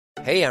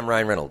Hey, I'm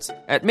Ryan Reynolds.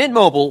 At Mint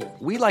Mobile,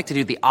 we like to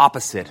do the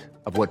opposite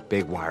of what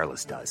Big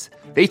Wireless does.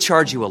 They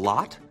charge you a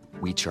lot,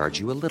 we charge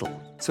you a little.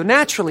 So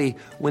naturally,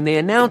 when they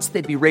announced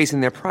they'd be raising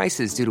their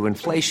prices due to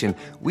inflation,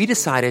 we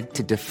decided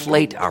to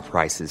deflate our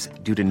prices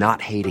due to not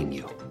hating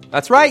you.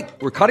 That's right.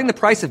 We're cutting the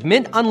price of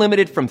Mint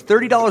Unlimited from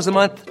 $30 a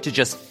month to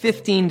just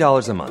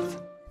 $15 a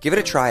month. Give it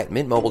a try at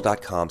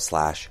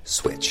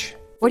mintmobile.com/switch.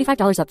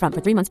 $45 up front for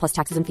 3 months plus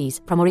taxes and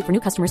fees. Promo rate for new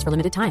customers for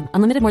limited time.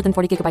 Unlimited more than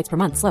 40 gigabytes per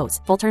month. Slows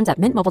full terms at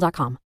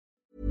mintmobile.com.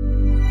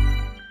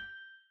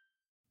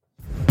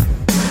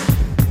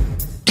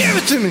 Give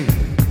it to me.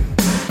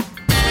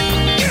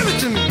 Give it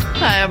to me.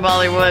 Hi, I'm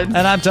Molly Wood.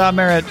 And I'm Tom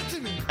Merritt.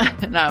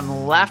 And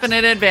I'm laughing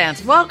in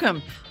advance.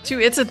 Welcome to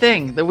It's a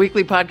Thing, the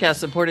weekly podcast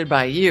supported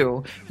by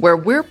you, where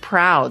we're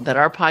proud that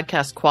our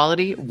podcast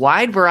quality,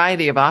 wide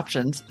variety of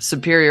options,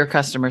 superior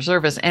customer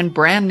service, and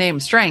brand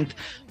name strength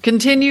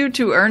continue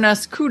to earn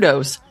us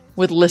kudos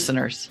with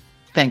listeners.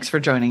 Thanks for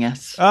joining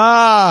us.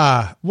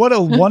 Ah, what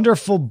a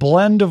wonderful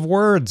blend of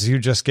words you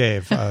just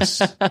gave us.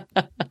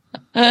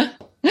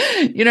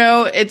 You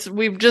know,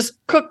 we've just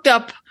cooked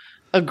up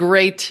a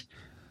great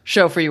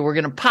show for you. We're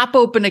going to pop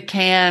open a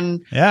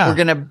can. Yeah. We're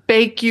going to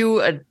bake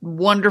you a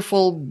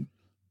wonderful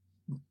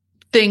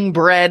thing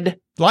bread.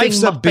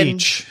 Life's thing a muffin.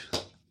 beach.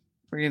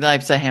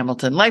 Life's a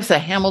Hamilton. Life's a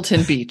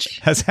Hamilton beach.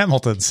 As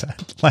Hamilton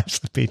said, life's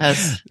the beach.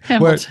 As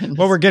Hamilton.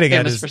 What we're getting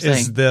at famous is for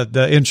saying.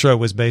 the intro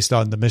was based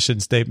on the mission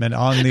statement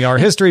on the Our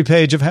History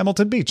page of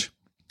Hamilton Beach.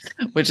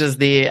 Which is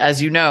the,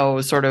 as you know,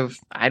 sort of,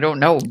 I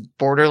don't know,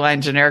 borderline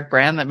generic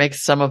brand that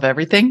makes some of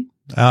everything.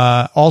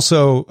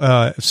 Also,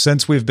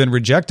 since we've been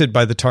rejected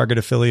by the Target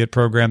affiliate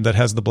program that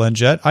has the blend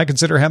jet, I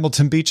consider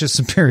Hamilton Beach a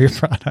superior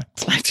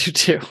product. I do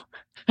too.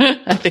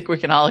 I think we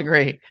can all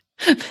agree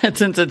that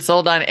since it's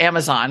sold on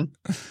Amazon,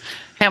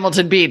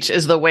 Hamilton Beach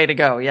is the way to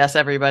go. Yes,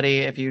 everybody,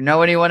 if you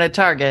know anyone at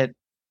Target,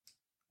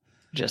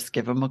 just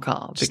give them a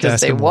call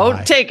because they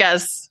won't take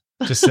us.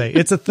 Just say,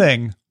 it's a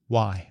thing.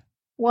 Why?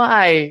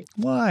 Why?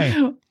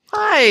 Why?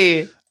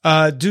 Why?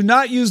 Do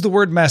not use the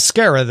word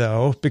mascara,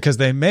 though, because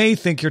they may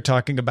think you're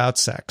talking about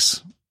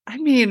sex. I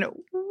mean,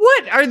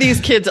 what are these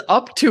kids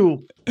up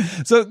to?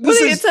 So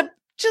it's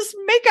just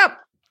makeup.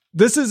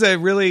 This is a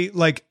really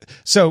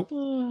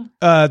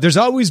there's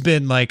always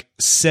been like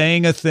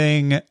saying a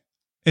thing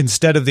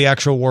instead of the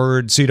actual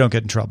word so you don't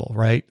get in trouble,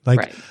 right?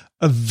 Like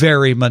a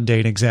very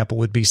mundane example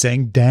would be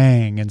saying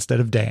dang instead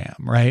of damn,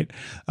 right?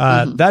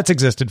 That's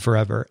existed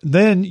forever.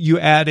 Then you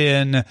add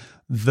in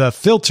the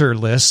filter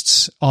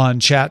lists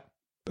on chat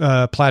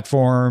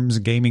platforms,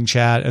 gaming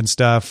chat and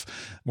stuff,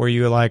 where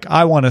you're like,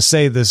 I want to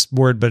say this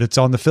word, but it's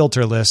on the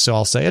filter list, so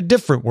I'll say a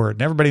different word,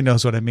 and everybody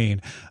knows what I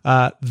mean.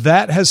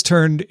 That has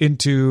turned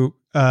into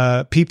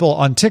people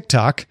on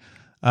TikTok,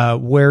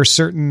 where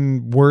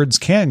certain words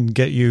can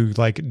get you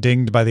like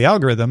dinged by the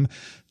algorithm,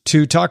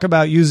 to talk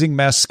about using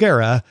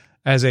mascara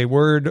as a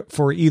word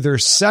for either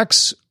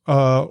sex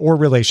or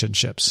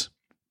relationships.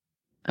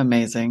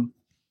 Amazing.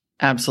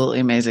 Absolutely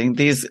amazing.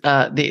 These,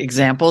 the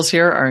examples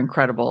here are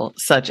incredible,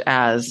 such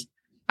as,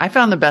 I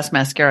found the best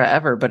mascara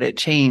ever, but it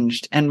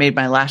changed and made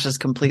my lashes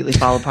completely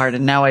fall apart.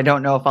 And now I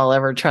don't know if I'll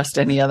ever trust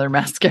any other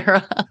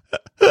mascara.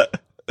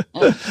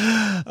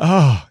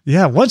 Oh,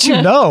 yeah. Once you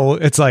know,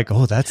 it's like,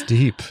 oh, that's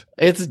deep.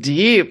 It's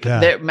deep. Yeah.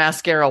 The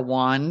mascara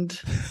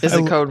wand is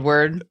a code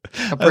word.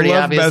 A pretty I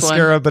love obvious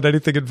mascara, one. but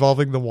anything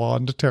involving the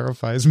wand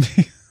terrifies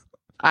me.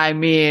 I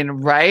mean,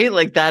 right?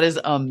 Like, that is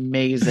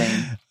amazing.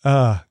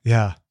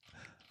 Yeah.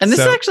 And this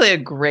is actually a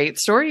great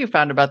story you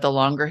found about the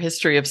longer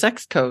history of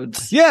sex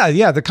codes.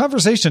 Yeah. The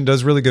Conversation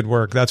does really good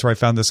work. That's where I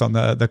found this on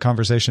the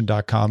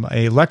conversation.com.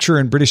 A lecturer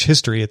in British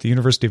history at the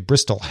University of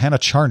Bristol, Hannah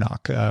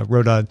Charnock,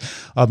 wrote a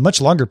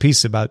much longer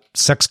piece about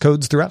sex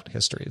codes throughout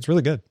history. It's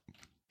really good.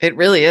 It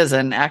really is.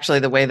 And actually,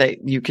 the way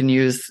that you can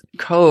use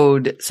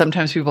code,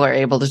 sometimes people are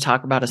able to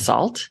talk about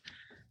assault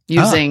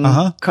using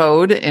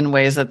code in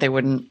ways that they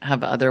wouldn't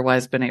have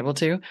otherwise been able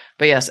to.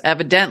 But yes,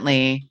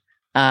 evidently,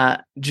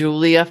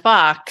 Julia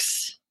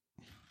Fox,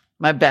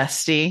 my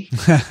bestie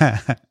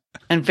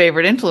and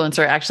favorite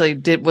influencer,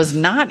 actually was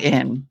not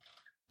in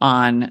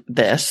on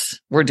this.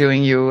 We're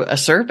doing you a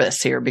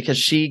service here because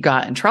she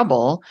got in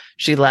trouble.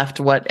 She left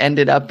what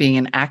ended up being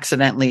an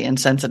accidentally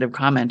insensitive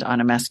comment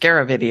on a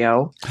mascara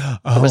video.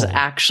 It was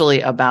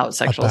actually about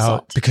sexual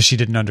assault. Because she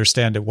didn't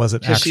understand it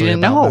wasn't actually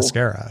about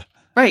mascara.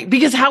 Right.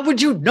 Because how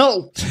would you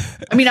know?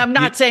 I mean, I'm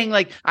not saying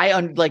like,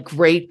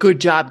 great,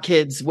 good job,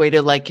 kids, way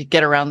to like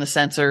get around the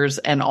censors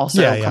and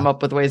also come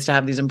up with ways to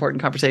have these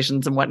important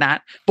conversations and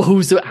whatnot. But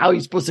how are you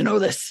supposed to know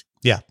this?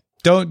 Yeah.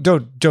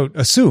 Don't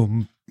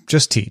assume,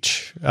 just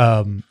teach.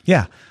 Well,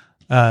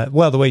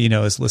 the way you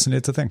know is listen,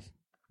 it's a thing.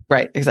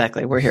 Right.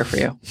 Exactly. We're here for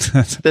you.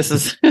 This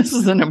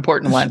is an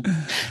important one.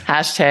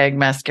 Hashtag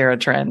mascara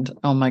trend.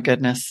 Oh my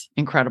goodness.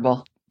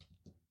 Incredible.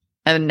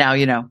 And now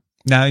you know.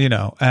 Now you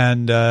know.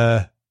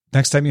 And,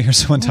 next time you hear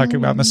someone talking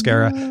about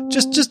mascara,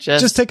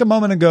 just take a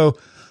moment and go,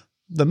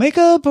 the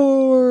makeup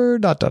or ...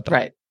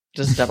 Right.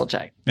 Just double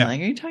check. Like,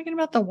 are you talking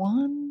about the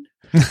wand?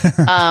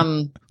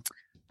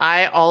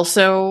 I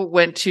also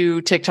went to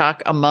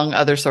TikTok, among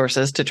other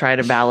sources, to try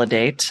to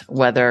validate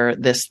whether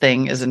this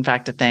thing is in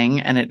fact a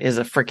thing, and it is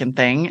a freaking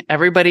thing.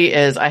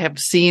 I have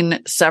seen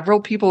several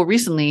people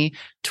recently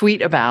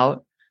tweet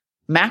about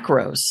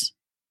macros.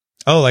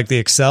 Oh, like the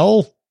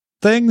Excel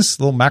things,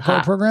 little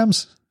macro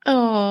programs?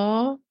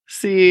 Oh,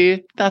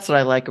 see, that's what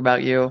I like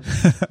about you.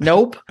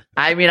 Nope.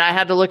 I mean, I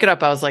had to look it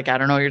up. I was like, I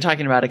don't know what you're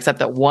talking about, except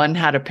that one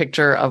had a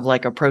picture of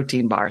like a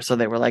protein bar. So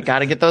they were like, got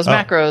to get those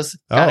macros,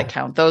 got to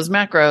count those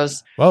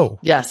macros. Whoa.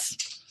 Yes.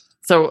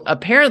 So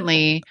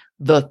apparently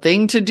the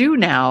thing to do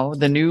now,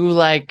 the new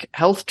like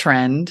health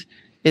trend,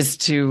 is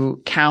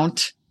to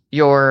count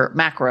your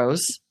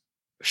macros,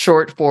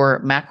 short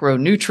for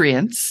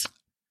macronutrients.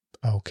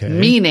 Okay.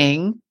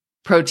 Meaning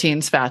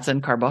proteins, fats,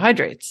 and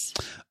carbohydrates.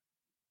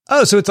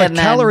 Oh, so it's like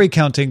calorie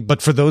counting,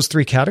 but for those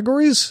 3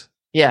 categories?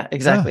 Yeah,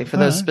 exactly. For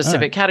those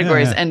specific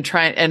categories, and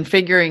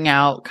figuring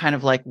out kind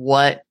of like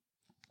what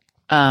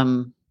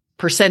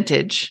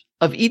percentage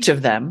of each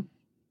of them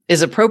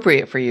is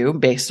appropriate for you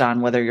based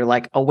on whether you're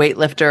like a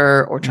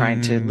weightlifter or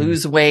trying to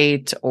lose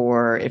weight,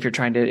 or if you're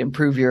trying to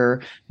improve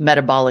your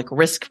metabolic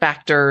risk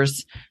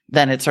factors.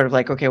 Then it's sort of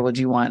like, okay, well, do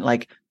you want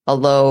like a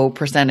low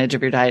percentage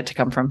of your diet to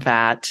come from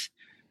fat,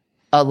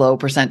 a low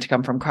percent to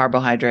come from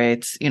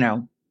carbohydrates,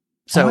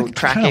 so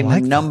tracking the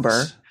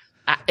number.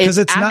 Because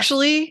it's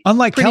actually not,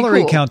 unlike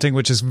calorie cool. counting,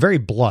 which is very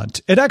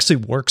blunt. It actually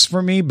works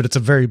for me, but it's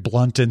a very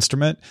blunt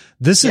instrument.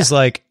 This is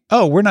like,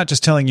 oh, we're not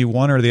just telling you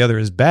one or the other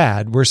is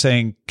bad. We're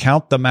saying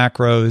count the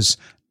macros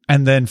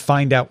and then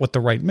find out what the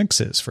right mix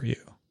is for you.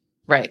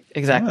 Right.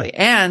 Exactly. Right.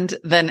 And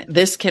then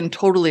this can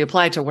totally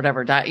apply to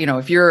whatever diet,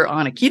 if you're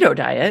on a keto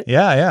diet.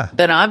 Yeah.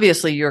 Then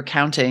obviously you're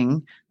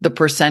counting the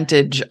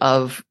percentage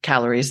of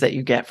calories that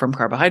you get from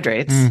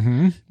carbohydrates.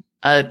 Mm-hmm.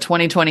 A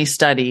 2020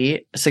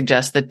 study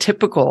suggests the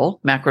typical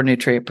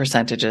macronutrient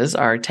percentages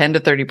are 10 to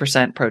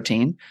 30%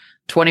 protein,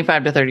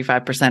 25 to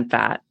 35%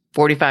 fat,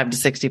 45 to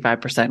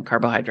 65%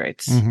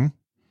 carbohydrates. Mm-hmm.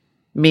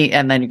 Meat,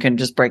 and then you can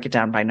just break it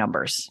down by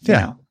numbers.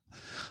 Yeah.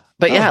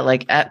 But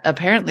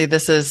apparently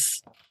this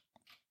is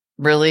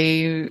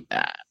really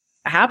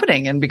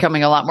happening and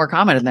becoming a lot more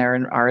common. And there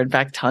are in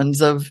fact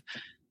tons of,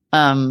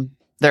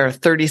 there are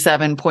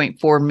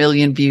 37.4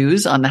 million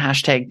views on the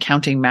hashtag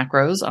counting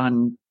macros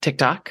on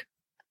TikTok.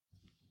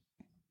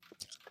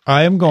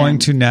 I am going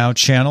to now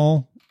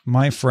channel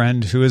my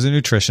friend who is a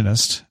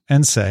nutritionist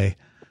and say,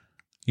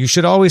 you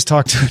should always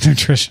talk to a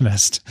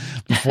nutritionist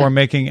before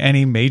making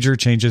any major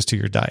changes to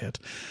your diet.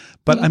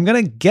 But I'm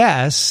going to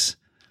guess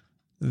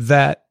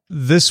that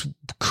this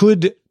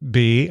could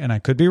be, and I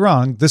could be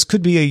wrong, this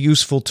could be a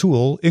useful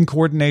tool in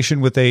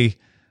coordination with a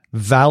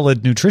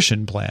valid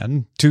nutrition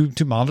plan to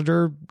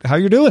monitor how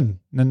you're doing.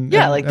 And,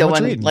 like the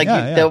one,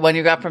 the one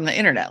you got from the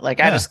internet. Like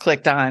I just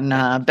clicked on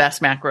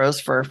best macros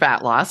for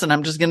fat loss, and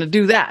I'm just going to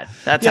do that.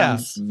 That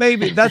sounds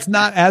maybe that's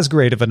not as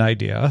great of an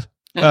idea.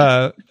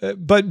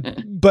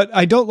 But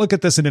I don't look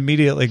at this and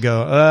immediately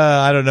go,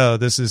 I don't know.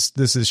 This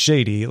is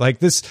shady. Like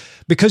this,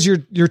 because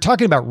you're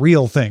talking about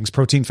real things,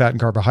 protein, fat, and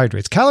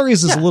carbohydrates.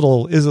 Calories is a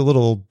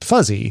little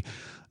fuzzy.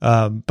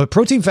 But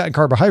protein, fat, and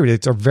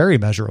carbohydrates are very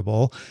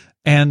measurable.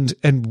 And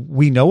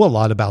we know a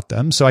lot about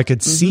them. So I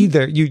could see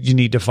that you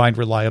need to find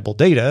reliable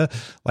data,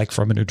 like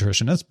from a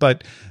nutritionist,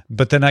 but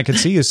then I could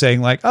see you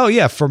saying like, oh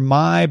yeah, for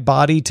my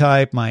body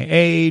type, my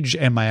age,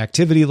 and my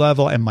activity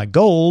level and my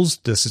goals,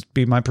 this would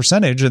be my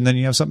percentage. And then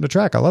you have something to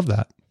track. I love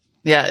that.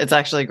 Yeah, it's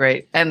actually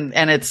great. And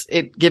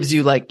it gives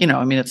you like,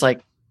 it's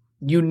like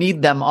you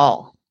need them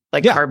all.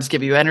 Like carbs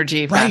give you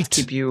energy, fats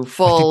keep you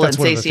full and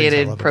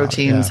satiated,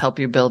 proteins help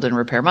you build and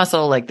repair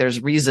muscle. Like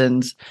there's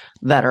reasons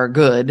that are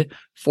good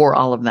for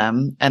all of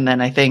them. And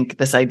then I think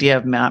this idea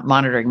of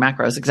monitoring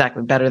macros,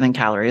 exactly, better than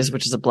calories,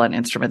 which is a blunt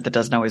instrument that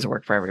doesn't always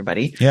work for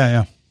everybody.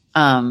 Yeah.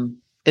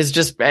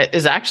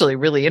 Is actually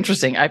really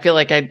interesting. I feel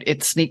like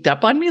it sneaked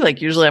up on me.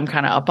 Like usually I'm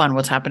kind of up on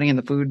what's happening in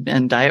the food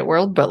and diet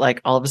world, but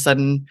like all of a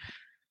sudden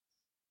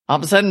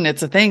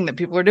it's a thing that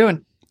people are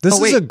doing. This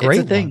is a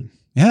great thing.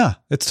 Yeah,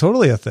 it's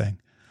totally a thing.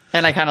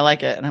 And I kind of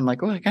like it. And I'm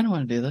like, oh, I kind of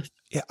want to do this.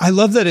 Yeah, I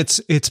love that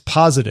it's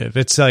positive.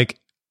 It's like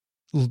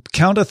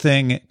count a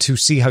thing to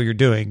see how you're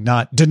doing,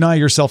 not deny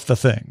yourself the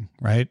thing,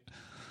 right?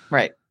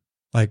 Right.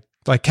 Like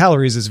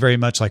calories is very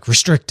much like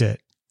restrict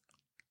it.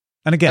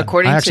 And again,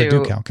 I actually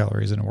do count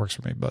calories and it works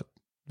for me, but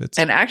it's.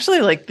 And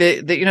actually like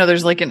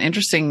there's like an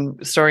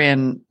interesting story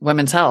in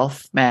Women's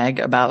Health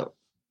mag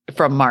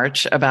from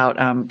March about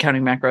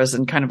counting macros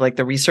and kind of like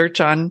the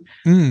research on,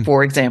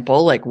 for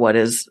example, like what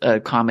is a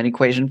common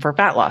equation for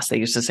fat loss? They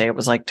used to say it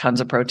was like tons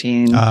of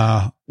protein,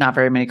 not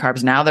very many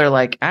carbs. Now they're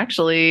like,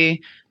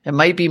 actually, it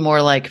might be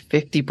more like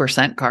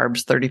 50%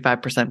 carbs,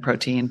 35%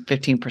 protein,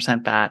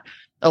 15% fat.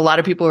 A lot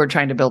of people who are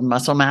trying to build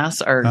muscle mass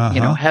are,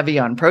 heavy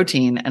on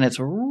protein, and it's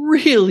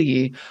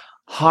really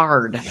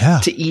hard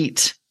to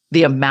eat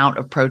the amount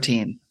of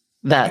protein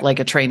that like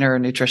a trainer or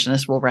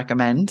nutritionist will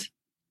recommend.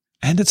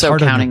 And it's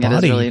hard on your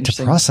body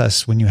to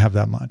process when you have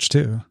that much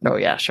too. Oh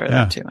yeah, sure.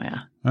 That too.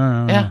 Yeah.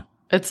 Yeah.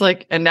 It's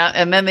like, and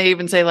then they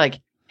even say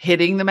like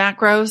hitting the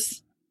macros.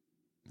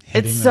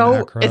 It's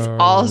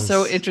all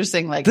so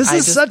interesting. Like, this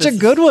is such a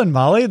good one,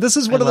 Molly. This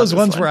is one of those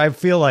ones where I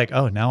feel like,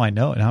 oh, now I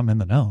know it. Now I'm in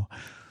the know.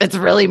 It's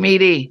really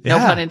meaty. No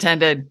pun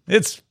intended.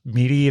 It's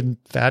meaty and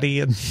fatty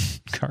and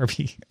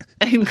carby.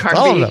 And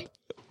carby.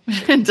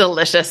 And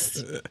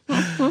delicious.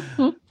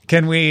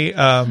 Can we,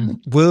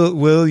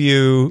 will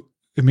you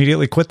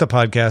immediately quit the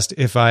podcast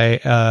if I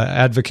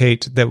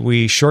advocate that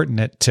we shorten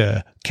it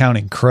to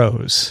Counting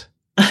Crows?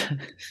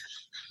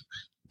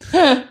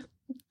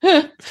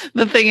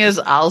 The thing is,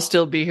 I'll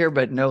still be here,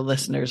 but no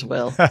listeners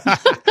will.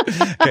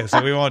 Okay,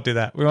 so we won't do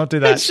that. We won't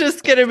do that. It's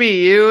just going to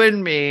be you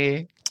and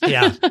me.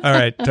 Yeah. All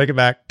right. Take it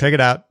back. Take it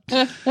out.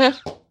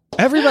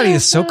 Everybody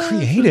is so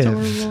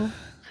creative.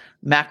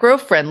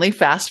 Macro-friendly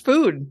fast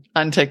food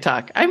on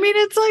TikTok. I mean,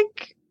 it's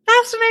like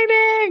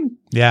fascinating.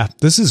 Yeah.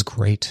 This is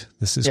great.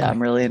 Great.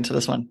 I'm really into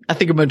this one. I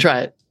think I'm going to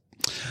try it.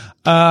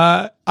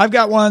 I've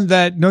got one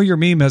that Know Your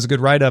Meme has a good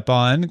write-up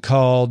on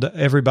called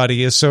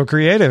Everybody is So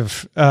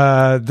Creative.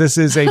 This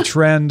is a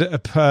trend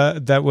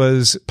that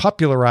was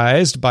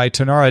popularized by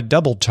Tanara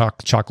Double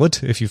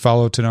Chocolate. If you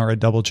follow Tanara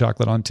Double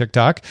Chocolate on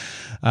TikTok,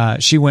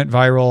 she went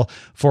viral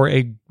for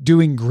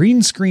doing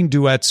green screen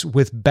duets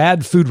with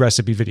bad food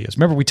recipe videos.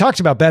 Remember, we talked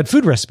about bad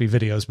food recipe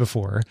videos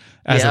before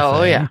as a thing.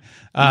 Oh, yeah.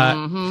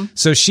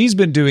 So she's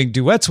been doing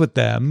duets with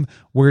them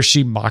where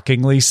she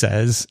mockingly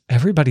says,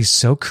 everybody's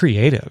so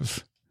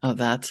creative. Oh,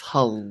 that's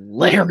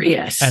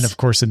hilarious. And of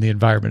course, in the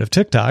environment of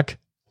TikTok,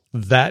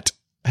 that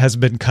has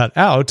been cut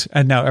out.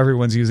 And now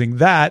everyone's using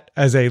that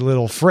as a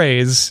little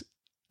phrase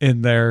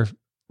in their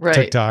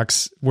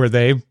TikToks where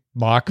they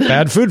mock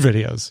bad food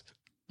videos.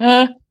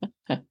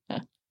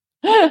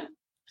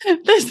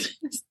 This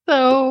is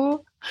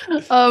so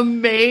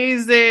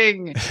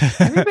amazing.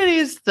 Everybody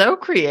is so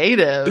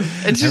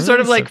creative. And she's sort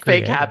of like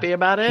fake happy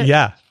about it.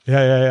 Yeah.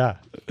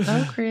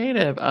 So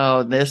creative.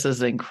 Oh, this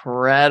is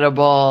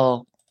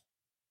incredible.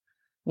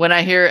 When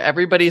I hear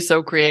everybody's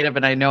so creative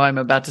and I know I'm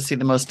about to see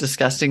the most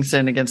disgusting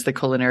sin against the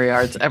culinary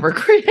arts ever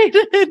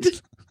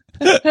created.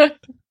 This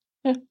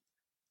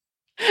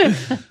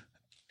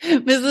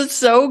is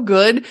so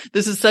good.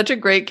 This is such a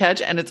great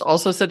catch. And it's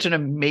also such an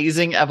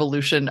amazing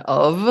evolution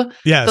of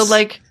the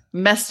like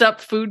messed up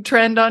food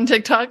trend on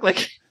TikTok.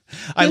 Like,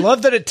 I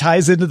love that it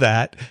ties into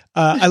that.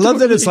 I love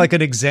that it's like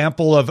an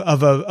example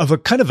of a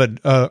kind of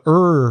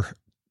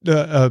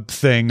a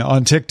thing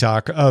on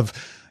TikTok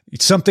of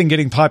something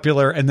getting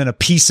popular and then a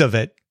piece of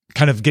it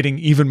kind of getting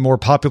even more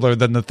popular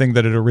than the thing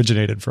that it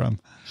originated from.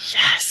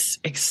 Yes,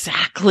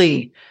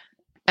 exactly.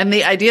 And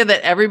the idea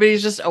that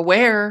everybody's just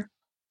aware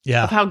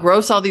of how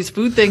gross all these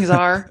food things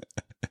are.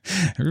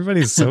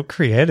 Everybody's so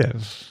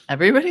creative.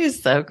 Everybody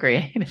is so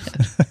creative.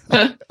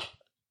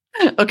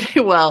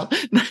 Okay, well,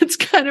 that's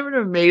kind of an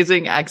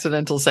amazing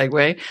accidental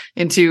segue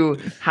into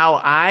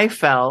how I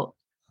felt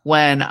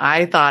when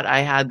I thought I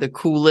had the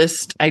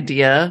coolest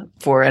idea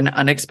for an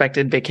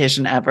unexpected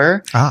vacation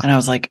ever. And I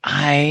was like,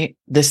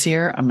 this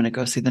year, I'm going to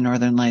go see the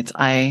Northern Lights.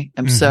 I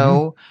am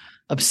so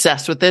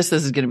obsessed with this.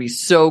 This is going to be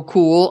so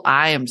cool.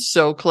 I am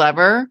so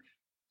clever.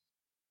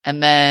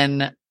 And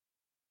then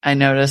I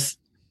noticed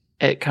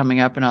it coming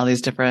up in all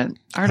these different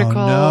articles. Oh,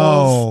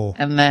 no.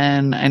 And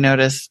then I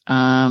noticed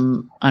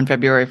on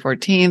February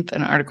 14th,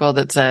 an article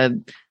that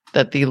said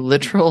that the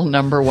literal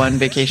number one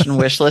vacation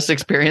wish list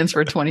experience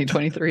for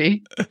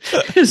 2023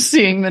 is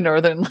seeing the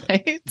Northern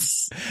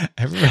Lights.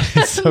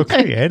 Everybody's so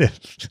creative.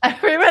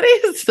 Everybody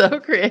is so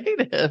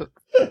creative.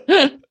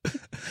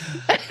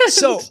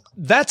 So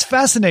that's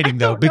fascinating,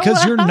 though,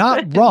 because you're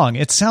not wrong.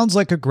 It sounds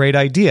like a great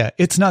idea.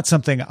 It's not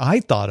something I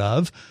thought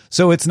of.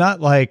 So it's not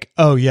like,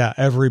 oh, yeah,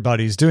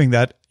 everybody's doing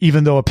that,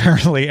 even though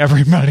apparently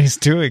everybody's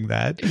doing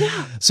that.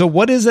 Yeah. So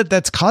what is it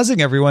that's causing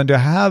everyone to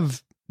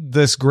have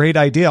this great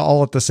idea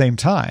all at the same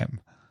time?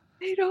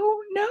 I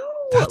don't know.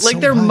 That's like so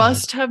there wild.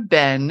 Must have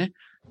been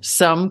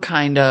some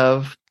kind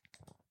of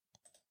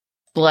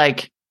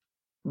like,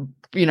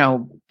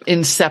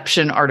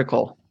 Inception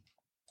article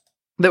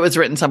that was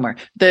written somewhere.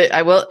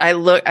 I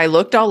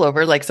looked all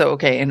over. Like, so,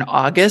 okay. In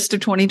August of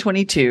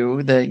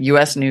 2022, the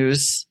U.S.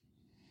 News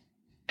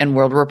and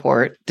World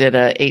Report did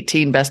a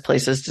 18 best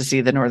places to see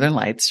the Northern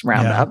Lights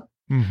roundup.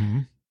 Yeah. Mm-hmm.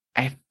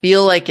 I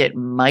feel like it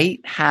might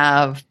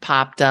have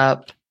popped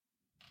up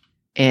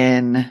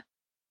in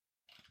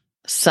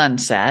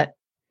Sunset.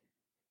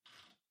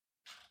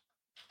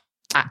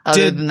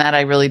 Other than that,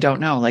 I really don't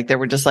know. Like there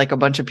were just like a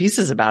bunch of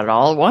pieces about it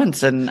all at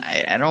once, and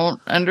I don't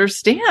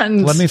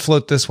understand. Let me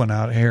float this one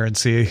out here and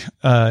see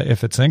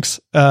if it sinks.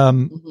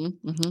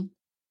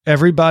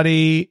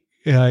 Everybody,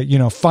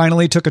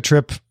 finally took a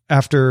trip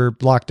after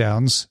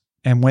lockdowns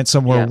and went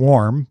somewhere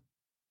warm,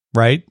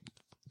 right?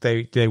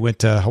 They went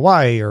to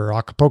Hawaii or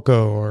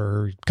Acapulco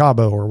or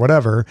Cabo or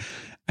whatever.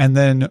 And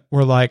then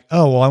we're like,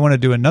 oh, well, I want to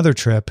do another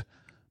trip,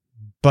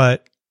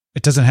 but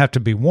it doesn't have to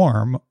be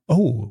warm.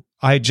 Oh,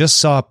 I just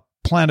saw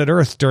Planet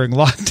Earth during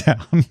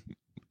lockdown.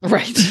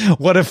 Right.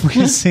 What if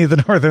we see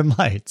the Northern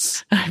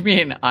Lights? I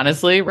mean,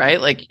 honestly, right?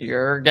 Like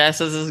your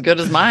guess is as good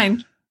as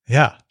mine.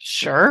 Yeah.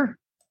 Sure.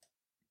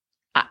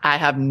 I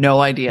have no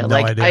idea.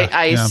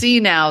 I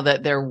see now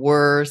that there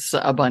were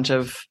a bunch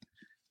of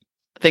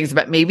things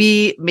about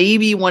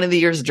maybe one of the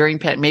years during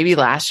maybe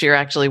last year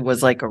actually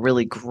was like a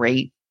really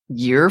great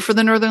year for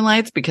the Northern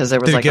Lights because there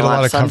was like a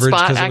lot of coverage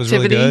because it was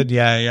really good.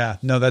 Yeah.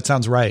 No, that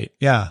sounds right.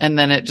 Yeah. And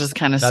then it just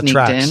kind of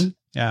sneaked in.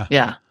 Yeah.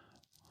 Yeah.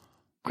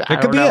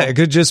 It could be it. It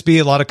could just be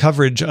a lot of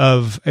coverage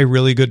of a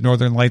really good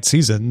Northern Lights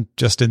season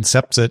just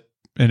incepts it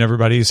in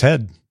everybody's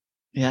head.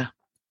 Yeah.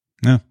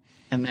 Yeah.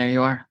 And there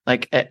you are.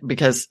 Like,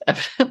 because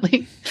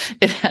evidently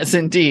it has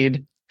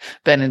indeed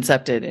been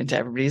incepted into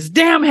everybody's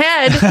damn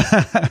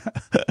head.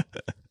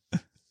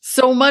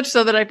 So much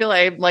so that I feel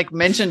like I like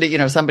mentioned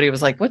it, somebody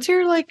was like, what's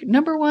your like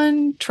number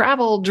one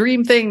travel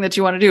dream thing that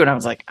you want to do? And I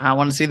was like, I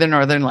want to see the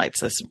Northern Lights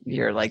this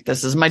year. Like,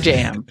 this is my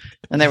jam.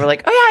 And they were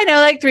like, oh yeah, I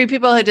know like 3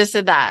 people who just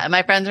did that. And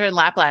my friends are in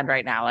Lapland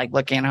right now, like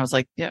looking. And I was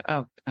like, yeah.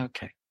 Oh,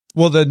 okay.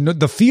 Well,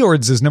 the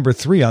fjords is number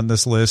 3 on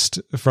this list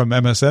from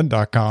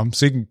MSN.com.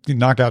 So you can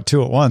knock out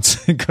 2 at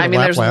once. I mean,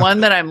 there's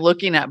one that I'm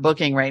looking at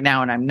booking right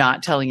now and I'm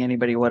not telling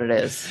anybody what it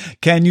is.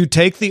 Can you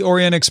take the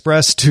Orient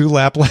Express to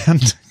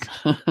Lapland?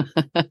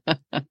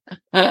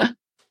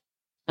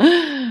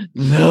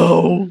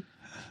 No,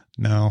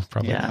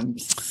 probably yeah, not. I'm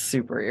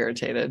super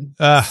irritated.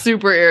 Well,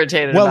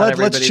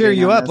 let's cheer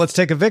you up. Let's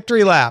take a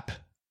victory lap.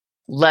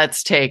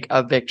 Let's take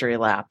a victory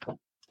lap.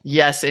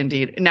 Yes,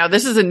 indeed. Now,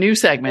 this is a new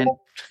segment.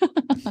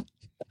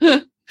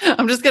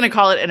 I'm just going to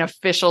call it an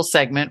official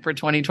segment for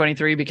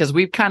 2023 because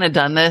we've kind of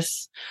done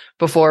this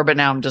before, but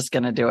now I'm just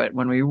going to do it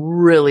when we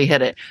really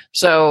hit it.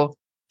 So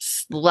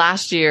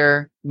last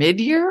year,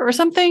 mid-year or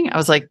something, I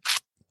was like,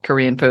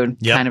 Korean food,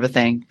 kind of a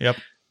thing. Yep.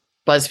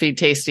 BuzzFeed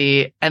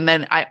Tasty. And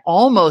then I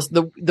almost,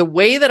 the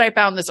way that I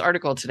found this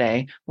article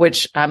today,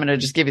 which I'm going to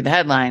just give you the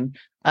headline,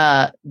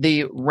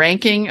 the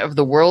ranking of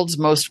the world's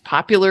most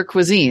popular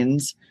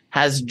cuisines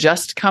has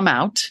just come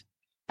out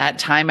at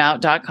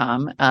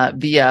timeout.com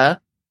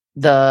via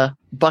the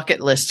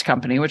Bucket List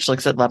company, which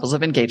looks at levels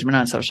of engagement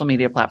on social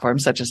media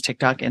platforms such as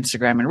TikTok,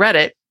 Instagram, and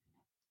Reddit,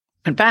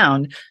 and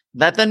found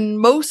that the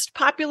most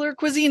popular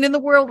cuisine in the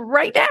world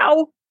right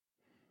now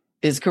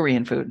is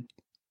Korean food.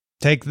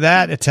 Take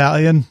that,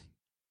 Italian.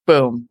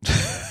 Boom.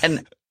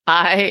 And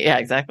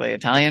exactly.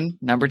 Italian,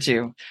 number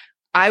 2.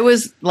 I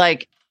was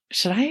like,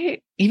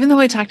 even though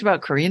I talked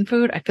about Korean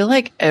food, I feel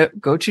like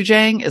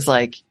gochujang is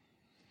like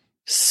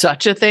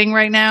such a thing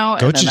right now.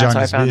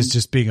 Gochujang is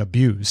just being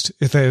abused.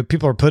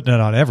 People are putting it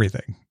on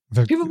everything.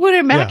 People put it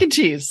in mac and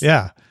cheese.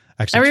 Yeah.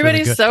 Actually,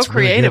 everybody's really so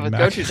creative with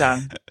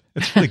gochujang.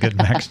 It's really good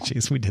mac and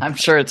cheese. We did. I'm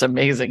sure it's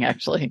amazing.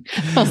 Actually,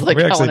 I was like,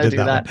 I want to do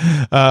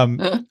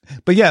that.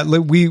 But yeah,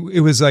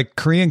 it was like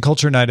Korean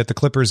culture night at the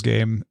Clippers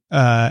game,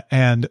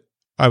 and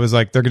I was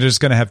like, they're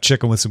just going to have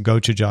chicken with some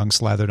gochujang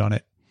slathered on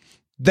it.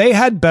 They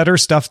had better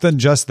stuff than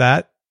just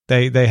that.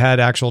 They had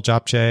actual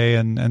japchae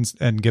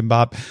and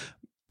gimbap,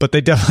 but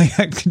they definitely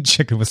had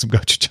chicken with some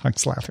gochujang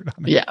slathered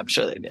on it. Yeah, I'm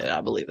sure they did.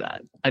 I believe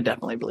that. I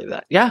definitely believe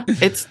that. Yeah,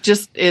 it's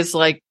just is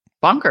like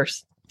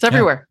bonkers. It's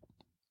everywhere. Yeah.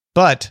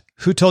 But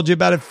who told you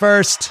about it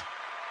first?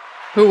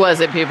 Who was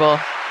it, people?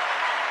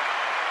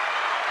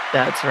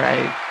 That's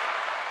right.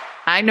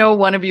 I know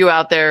one of you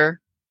out there,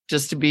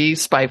 just to be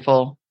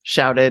spiteful,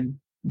 shouted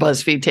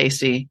BuzzFeed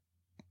Tasty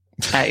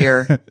at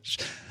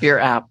your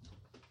app.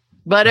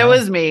 But it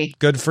was me.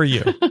 Good for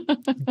you.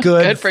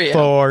 Good for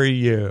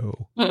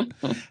you.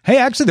 Hey,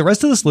 actually, the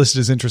rest of this list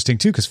is interesting,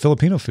 too, because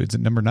Filipino food's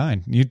at number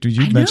 9. You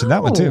mentioned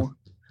that one, too.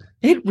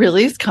 It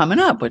really is coming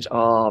up, which,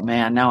 oh,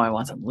 man, now I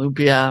want some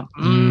lumpia.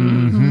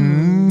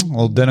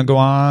 Old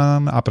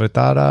dinuguan,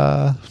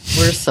 apretada.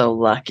 We're so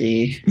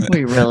lucky.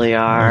 We really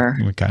are.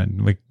 we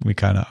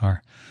kind of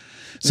are.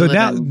 So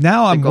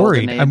now I'm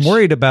worried. I'm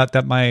worried about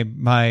that. My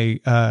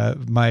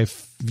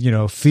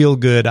feel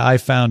good. I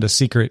found a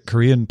secret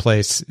Korean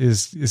place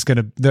is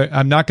going to.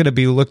 I'm not going to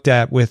be looked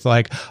at with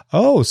like,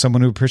 oh,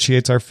 someone who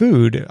appreciates our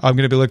food. I'm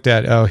going to be looked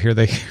at. Oh, here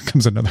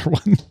comes another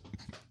one.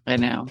 I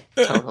know,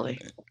 totally.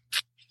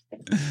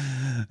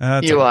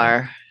 You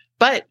are.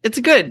 But it's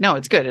good. No,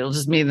 it's good. It'll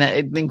just mean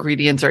that the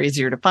ingredients are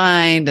easier to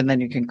find, and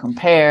then you can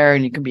compare,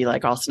 and you can be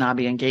like all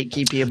snobby and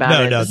gatekeepy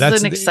about it. No,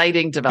 that's an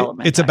exciting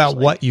development. It's about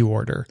what you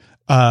order.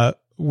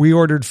 We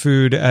ordered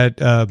food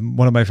at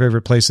one of my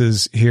favorite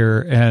places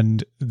here,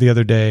 and the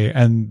other day,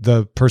 and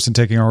the person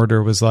taking our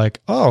order was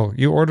like, "Oh,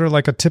 you order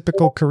like a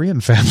typical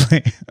Korean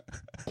family."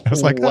 I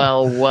was like,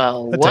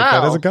 "Well." I take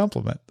that as a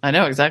compliment. I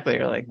know exactly.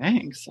 You're like,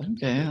 "Thanks.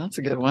 Okay, that's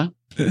a good one."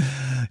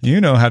 You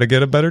know how to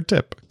get a better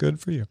tip. Good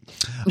for you.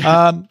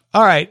 All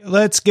right,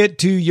 let's get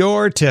to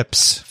your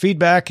tips.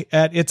 Feedback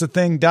at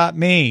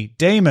it'sathing.me.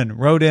 Damon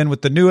wrote in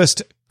with the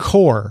newest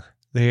core.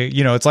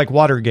 It's like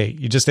Watergate.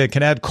 They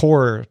can add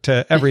core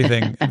to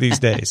everything these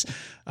days.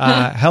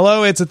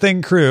 Hello, It's a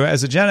Thing crew.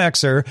 As a Gen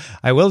Xer,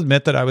 I will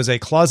admit that I was a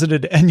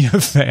closeted Enya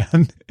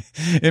fan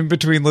in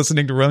between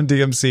listening to Run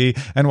DMC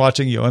and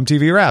watching Yo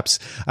MTV Raps.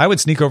 I would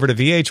sneak over to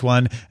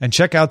VH1 and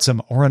check out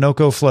some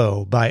Orinoco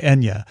Flow by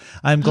Enya.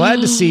 I'm glad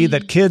to see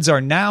that kids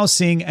are now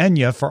seeing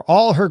Enya for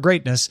all her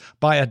greatness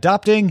by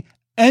adopting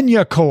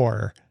Enya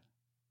Core.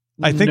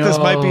 I think this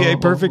might be a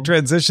perfect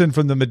transition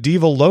from the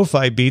medieval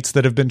lo-fi beats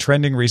that have been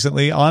trending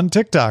recently on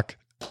TikTok.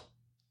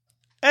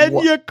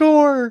 Enya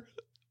Core.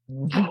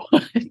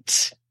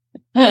 What?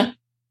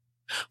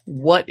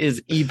 What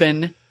is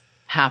even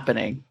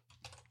happening?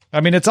 I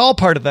mean, it's all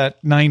part of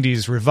that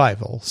 90s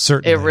revival,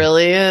 certainly. It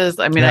really is.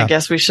 I mean, I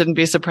guess we shouldn't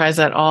be surprised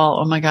at all.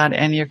 Oh my God,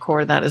 Enya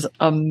Core, that is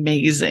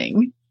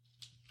amazing.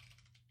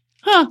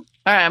 Huh.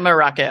 All right, I'm going to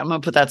rock it. I'm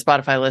going to put that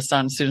Spotify list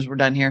on as soon as we're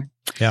done here.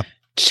 Yeah.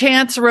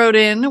 Chance wrote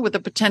in with a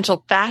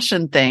potential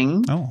fashion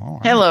thing. Oh, all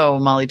right. Hello,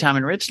 Molly, Tom,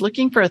 and Rich.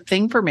 Looking for a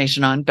thing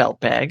formation on belt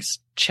bags.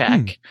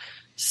 Check.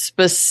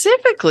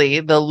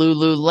 Specifically, the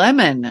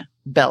Lululemon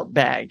belt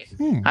bag.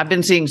 I've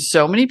been seeing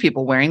so many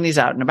people wearing these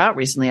out and about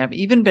recently. I've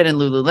even been in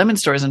Lululemon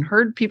stores and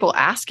heard people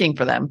asking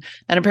for them.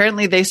 And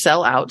apparently they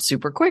sell out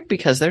super quick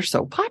because they're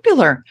so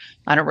popular.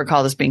 I don't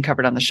recall this being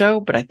covered on the show,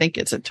 but I think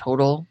it's a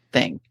total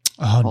thing.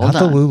 Oh, not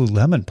the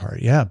Lululemon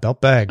part. Yeah,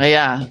 belt bag.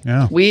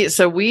 Yeah.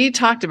 We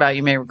talked about,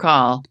 you may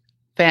recall,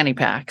 fanny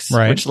packs,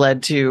 which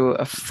led to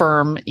a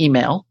firm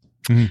email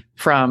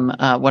from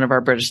one of our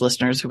British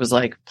listeners who was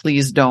like,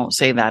 please don't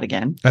say that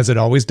again. As it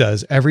always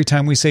does. Every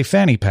time we say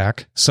fanny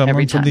pack,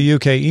 someone from the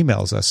UK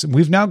emails us.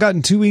 We've now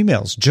gotten 2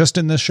 emails just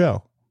in this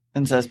show.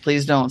 And says,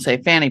 please don't say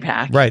fanny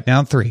pack. Right,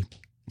 now 3.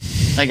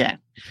 Again.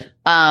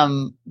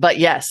 But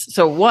yes,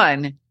 so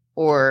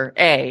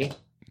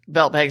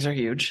belt bags are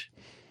huge.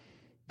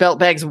 Belt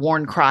bags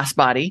worn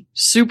crossbody,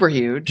 super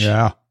huge.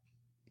 Yeah.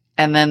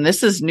 And then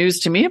this is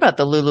news to me about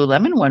the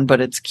Lululemon one, but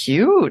it's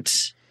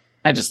cute.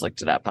 I just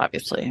looked it up,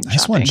 obviously.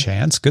 Nice one,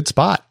 Chance. Good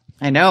spot.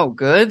 I know.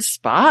 Good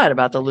spot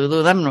about the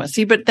Lululemon one.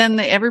 See, but then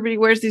everybody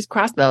wears these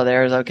cross. Oh,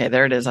 there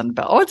it is on the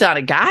belt. Oh, it's on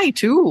a guy,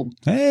 too.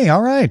 Hey,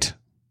 all right.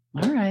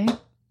 All right.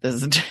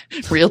 This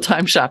is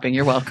real-time shopping.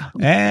 You're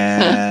welcome.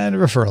 And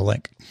referral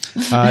link.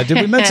 Did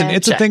we mention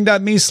it's a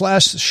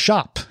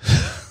thing.me/shop?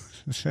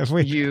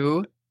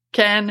 You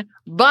can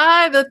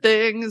buy the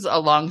things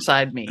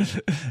alongside me.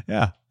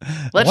 Yeah.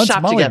 Let's Once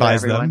shop Molly together,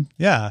 buys everyone.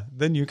 them,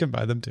 then you can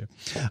buy them too.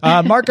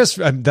 Marcus,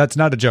 that's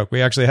not a joke.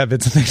 We actually have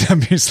it's a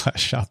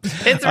thing.me/shop.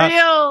 It's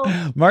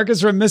real.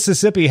 Marcus from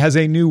Mississippi has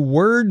a new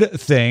word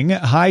thing.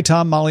 Hi,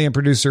 Tom, Molly, and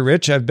producer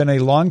Rich. I've been a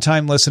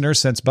longtime listener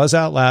since Buzz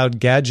Out Loud,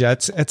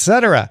 Gadgets,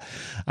 etc.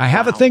 I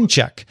have a thing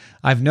check.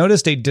 I've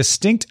noticed a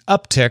distinct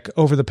uptick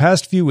over the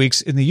past few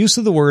weeks in the use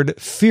of the word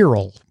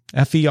feral.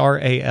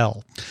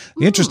 Feral.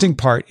 The interesting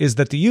part is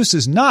that the use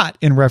is not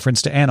in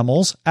reference to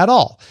animals at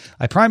all.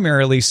 I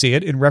primarily see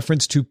it in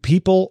reference to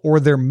people or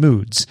their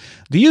moods.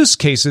 The use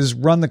cases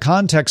run the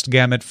context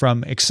gamut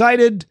from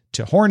excited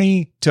to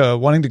horny to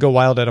wanting to go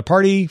wild at a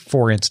party,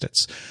 for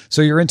instance.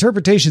 So your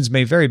interpretations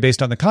may vary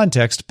based on the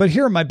context, but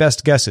here are my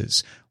best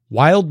guesses.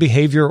 Wild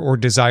behavior or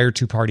desire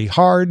to party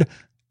hard,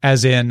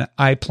 as in,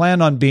 I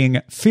plan on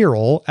being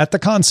feral at the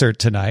concert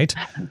tonight.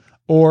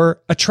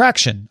 Or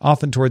attraction,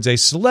 often towards a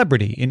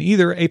celebrity in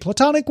either a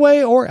platonic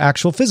way or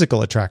actual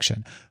physical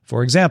attraction.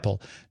 For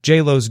example,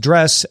 J-Lo's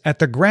dress at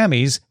the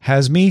Grammys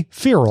has me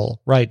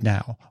feral right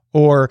now.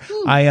 Or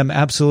I am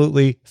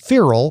absolutely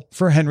feral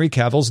for Henry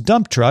Cavill's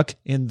dump truck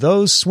in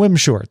those swim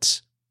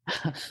shorts.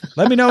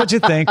 Let me know what you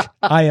think.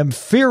 I am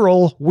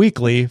feral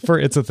weekly for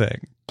It's a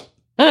Thing.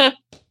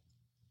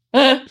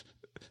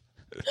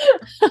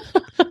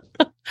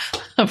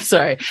 I'm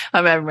sorry.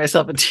 I'm having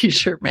myself a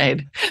t-shirt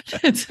made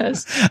that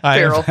says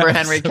feral for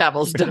Henry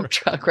Cavill's dump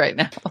truck right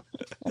now.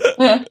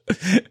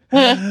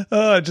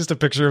 Just a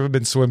picture of him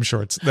in swim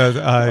shorts.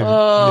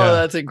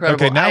 That's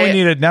incredible. Okay, now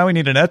we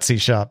need an Etsy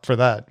shop for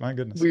that. My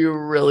goodness. We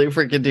really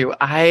freaking do.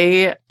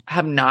 I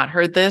have not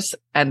heard this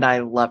and I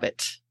love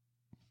it.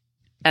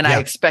 And I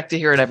expect to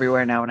hear it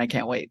everywhere now and I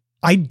can't wait.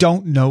 I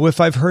don't know if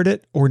I've heard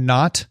it or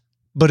not,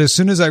 but as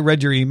soon as I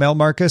read your email,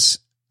 Marcus,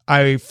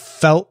 I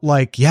felt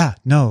like,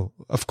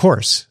 of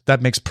course,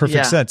 that makes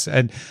perfect sense.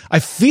 And I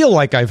feel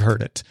like I've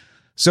heard it.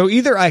 So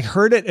either I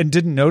heard it and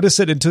didn't notice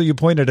it until you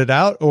pointed it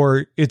out,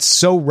 or it's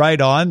so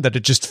right on that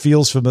it just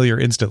feels familiar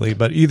instantly.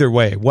 But either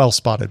way, well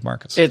spotted,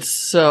 Marcus. It's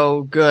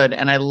so good.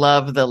 And I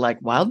love the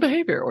wild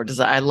behavior or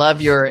design. I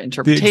love your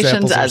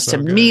interpretations as to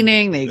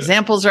meaning. The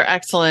examples are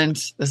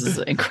excellent. This is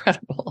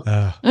incredible.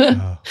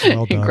 Well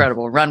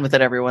incredible. Run with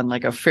it, everyone,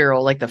 like a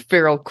feral, like the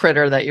feral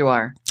critter that you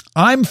are.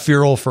 I'm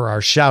feral for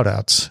our shout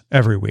outs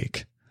every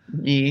week.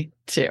 Me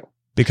too.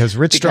 Because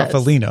Rich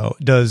Straffolino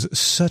does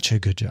such a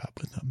good job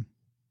with them.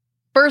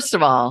 First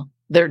of all,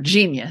 they're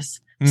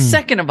genius.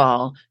 Second of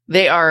all,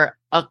 they are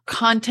a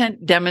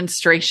content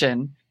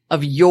demonstration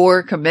of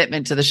your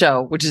commitment to the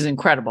show, which is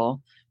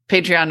incredible.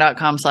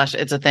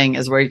 Patreon.com/itsatthing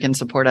is where you can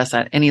support us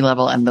at any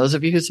level. And those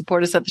of you who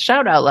support us at the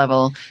shout out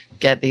level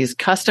get these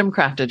custom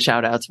crafted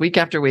shout outs week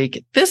after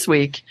week. This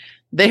week,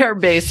 they are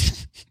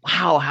based.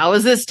 Wow. How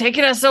is this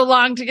taking us so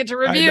long to get to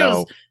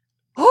reviews?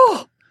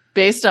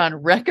 Based on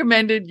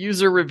recommended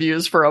user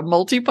reviews for a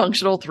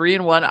multifunctional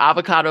 3-in-1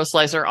 avocado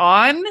slicer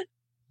on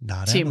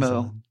Not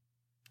Temu.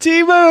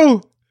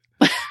 Temu.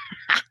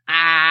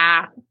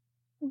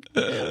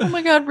 Oh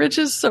my God, Rich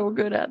is so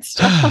good at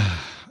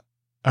stuff.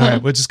 All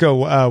right, we'll just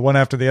go one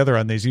after the other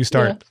on these. You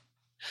start. Yeah.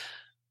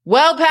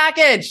 Well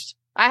packaged.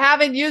 I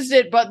haven't used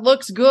it, but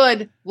looks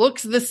good.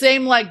 Looks the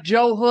same like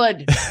Joe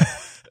Hood.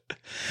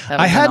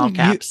 I hadn't,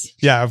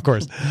 yeah, of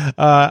course.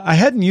 I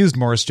hadn't used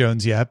Morris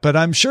Jones yet, but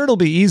I'm sure it'll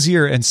be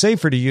easier and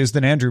safer to use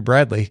than Andrew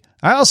Bradley.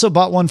 I also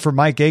bought one for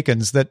Mike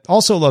Akins that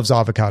also loves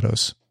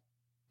avocados.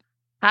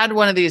 Had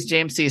one of these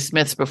James C.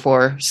 Smiths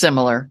before,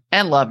 similar,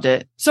 and loved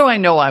it. So I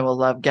know I will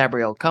love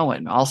Gabrielle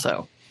Cohen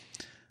also.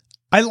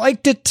 I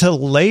liked it to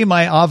lay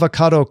my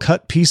avocado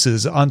cut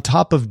pieces on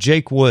top of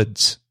Jake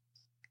Woods.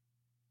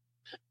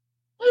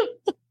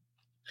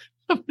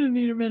 I'm going to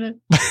need a minute.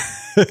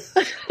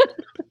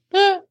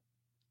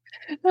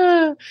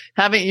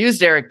 Haven't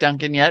used Eric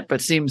Duncan yet,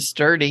 but seems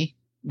sturdy.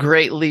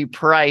 Greatly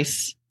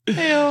Price.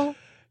 Ew.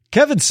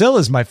 Kevin Sill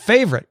is my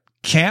favorite.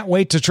 Can't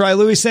wait to try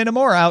Louis Saint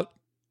Amour out.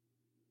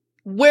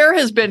 Where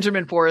has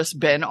Benjamin Forrest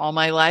been all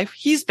my life?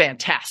 He's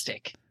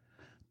fantastic.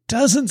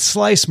 Doesn't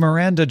slice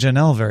Miranda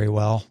Janelle very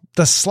well.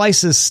 The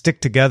slices stick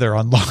together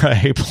on Laura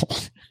Abel.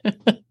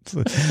 It's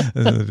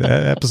an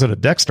episode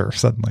of Dexter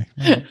suddenly.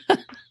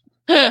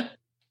 I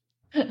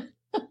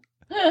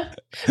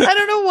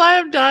don't know why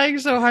I'm dying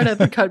so hard at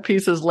the cut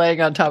pieces laying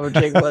on top of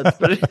Jake Woods,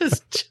 but it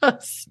is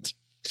just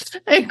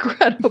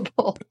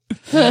incredible.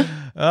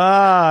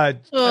 Yes.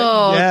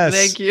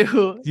 Thank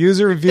you.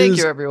 User reviews thank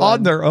you, everyone.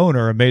 On their own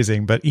are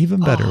amazing, but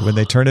even better when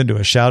they turn into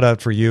a shout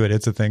out for you at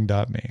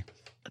it'sathing.me.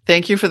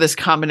 Thank you for this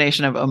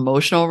combination of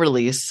emotional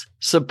release,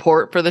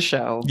 support for the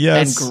show,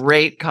 yes, and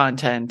great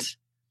content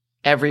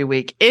every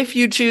week. If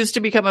you choose to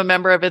become a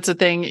member of It's a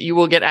Thing, you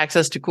will get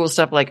access to cool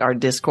stuff like our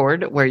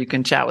Discord, where you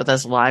can chat with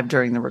us live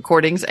during the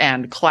recordings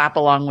and clap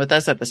along with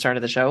us at the start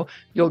of the show.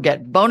 You'll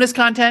get bonus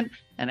content,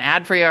 an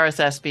ad-free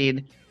RSS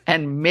feed,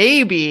 and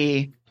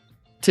maybe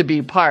to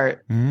be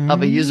part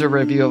of a user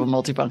review of a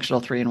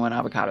multifunctional 3-in-1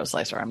 avocado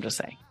slicer. I'm just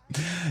saying.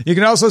 You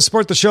can also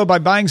support the show by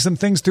buying some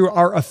things through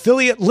our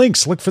affiliate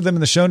links. Look for them in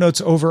the show notes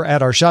over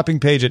at our shopping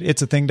page at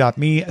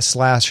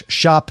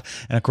it'sathing.me/shop.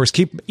 And of course,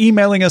 keep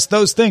emailing us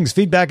those things.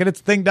 Feedback at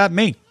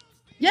it'sathing.me.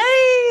 Yay!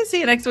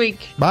 See you next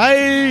week.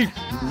 Bye.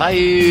 Bye.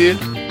 Give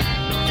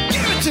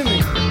it to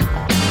me.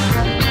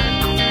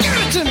 Give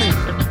it to me.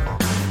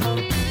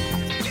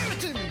 Give it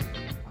to me.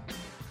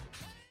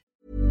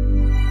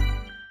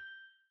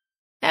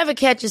 Ever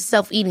catch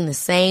yourself eating the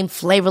same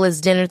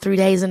flavorless dinner 3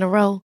 days in a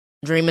row?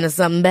 Dreaming of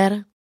something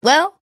better?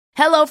 Well,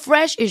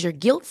 HelloFresh is your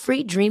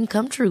guilt-free dream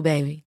come true,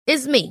 baby.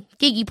 It's me,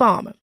 Keke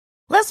Palmer.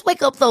 Let's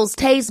wake up those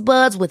taste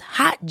buds with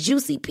hot,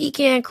 juicy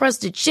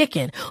pecan-crusted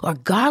chicken or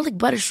garlic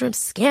butter shrimp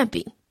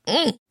scampi.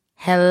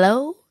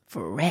 Hello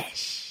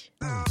Fresh.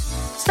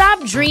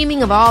 Stop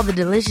dreaming of all the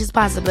delicious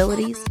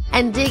possibilities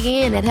and dig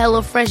in at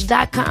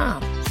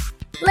HelloFresh.com.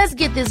 Let's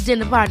get this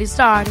dinner party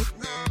started.